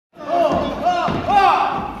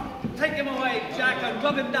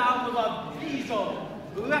rub him down with a diesel,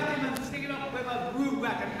 whack him and stick it up with a broom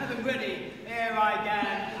rack and have him ready ere I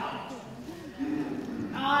get out.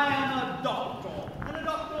 I am a doctor, and a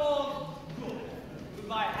doctor's good. With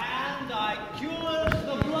my hand I cures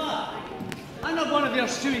the blood. I'm not one of your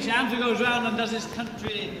silly shams who goes round and does his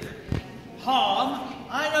country harm.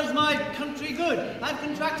 I does my country good. I've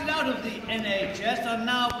contracted out of the NHS. I'm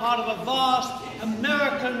now part of a vast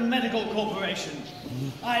American medical corporation.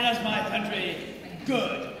 I does my country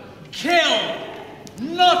good. Kill,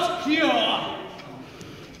 not cure.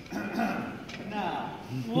 Now,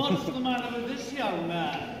 what's the matter with this young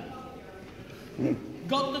man?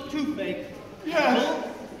 Got the toothache? Yes.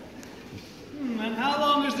 And how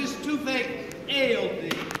long has this toothache ailed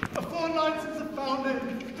thee? A fortnight since I found it.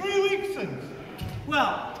 3 weeks since.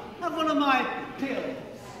 Well, have one of my pills.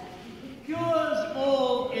 Cures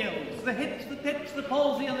all ills. The hips, the pips, the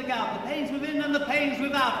palsy and the gout. The pains within and the pains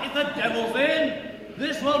without. If the devil's in,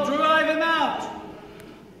 this will drive him out.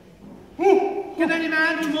 Can any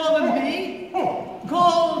man do more than me?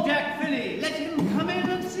 Call Jack Finney. Let him come in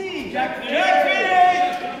and see. Jack Finney!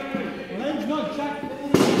 Jack Finney! My name's not Jack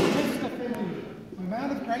Finney, it's Mr. Finney. I'm a man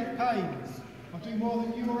of great pains. I'll do more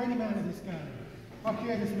than you or any man of this game. I'll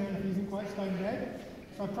cure this man if he isn't quite stone dead.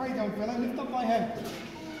 So I pray, old fellow, lift up my head.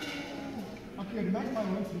 I'll cure the match by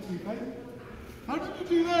once in 2 feet. How did you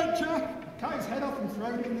do that, Jack? Cut his head off and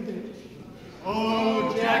throw it in the ditch.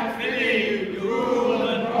 Oh, Jack Finney, you cruel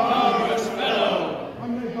and barbarous fellow!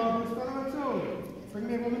 I'm no barbarous fellow at all. Bring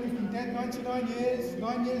me a woman who's been dead 99 years,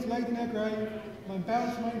 9 years laid in her grave, and I'm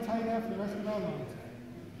bound to maintain her for the rest of our lives.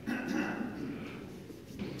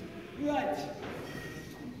 Right.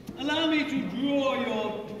 Allow me to draw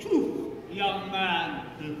your tooth, young man.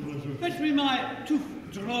 Fetch me my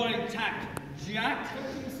tooth-drawing tack, Jack.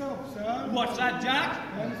 Fetch it yourself, sir. What's that, Jack?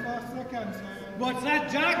 As fast as I can, sir. What's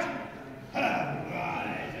that, Jack?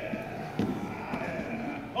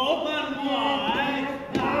 Open wide.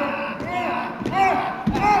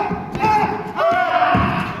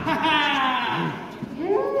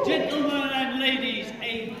 Gentlemen and ladies,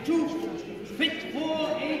 a tooth fit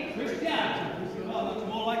for a Christian. Well, looks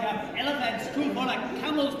more like an elephant's tooth or a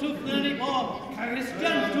camel's tooth than any more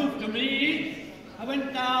Christian's tooth to me. I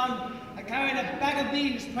went down. I carried a bag of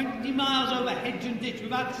beans 20 miles over hedge and ditch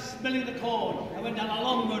without spilling the corn. I went down a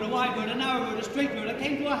long road, a wide road, a narrow road, a straight road. I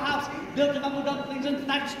came to a house built of apple dumplings and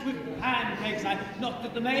thatched with pancakes. I knocked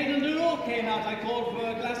at the maid and the door came out. I called for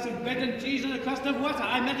a glass of bread and cheese and a crust of water.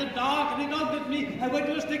 I met a dog and he dogged at me. I went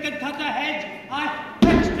to a stick and cut a hedge. I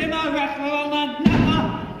fetched him a rattler on the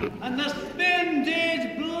napper and the spin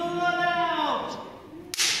did blood out.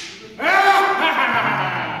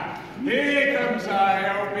 Here comes I,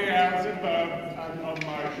 O Beelzebub, and on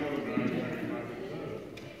my shoulder I carry my club,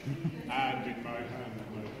 and in my hand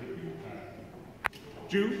my dripping pan.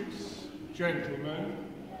 Dukes, gentlemen,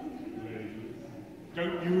 ladies,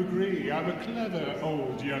 don't you agree I'm a clever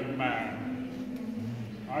old young man?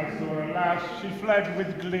 I saw a lass, she fled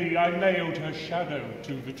with glee, I nailed her shadow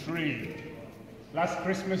to the tree. Last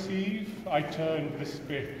Christmas Eve, I turned the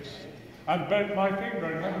spit, and burnt my finger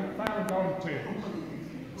and haven't found on it.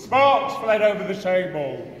 Sparks fled over the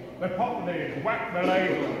table, the pot lid whacked the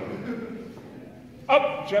ladle.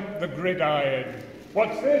 Up jumped the gridiron.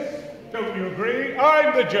 What's this? Don't you agree?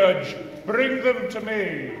 I'm the judge. Bring them to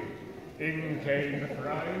me. In came the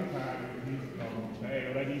frying pan with his long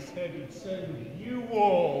tail, and he said he'd send you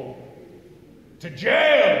all to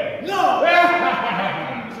jail. No!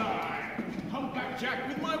 I'm back, Jack,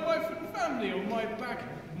 with my wife and family on my back.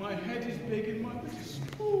 My head is big and my wit is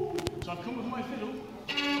small. So I've come with my fiddle.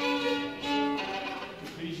 To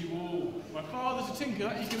please you all. My father's a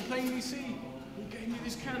tinker, you can plainly see. He gave me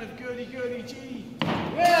this can of gurdy gee.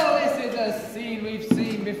 Well, this is a scene we've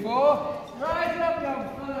seen before. Rise up, young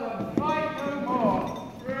fellow, and fight no more.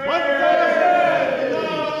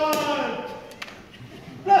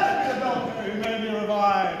 Bless be the doctor who made me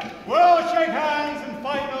revive. We'll shake hands and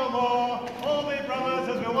fight no more. All be brothers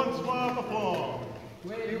as we once were before.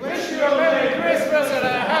 We wish you a Merry Christmas and a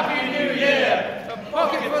Happy New Year. A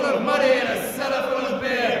pocket full of money and a cellar full of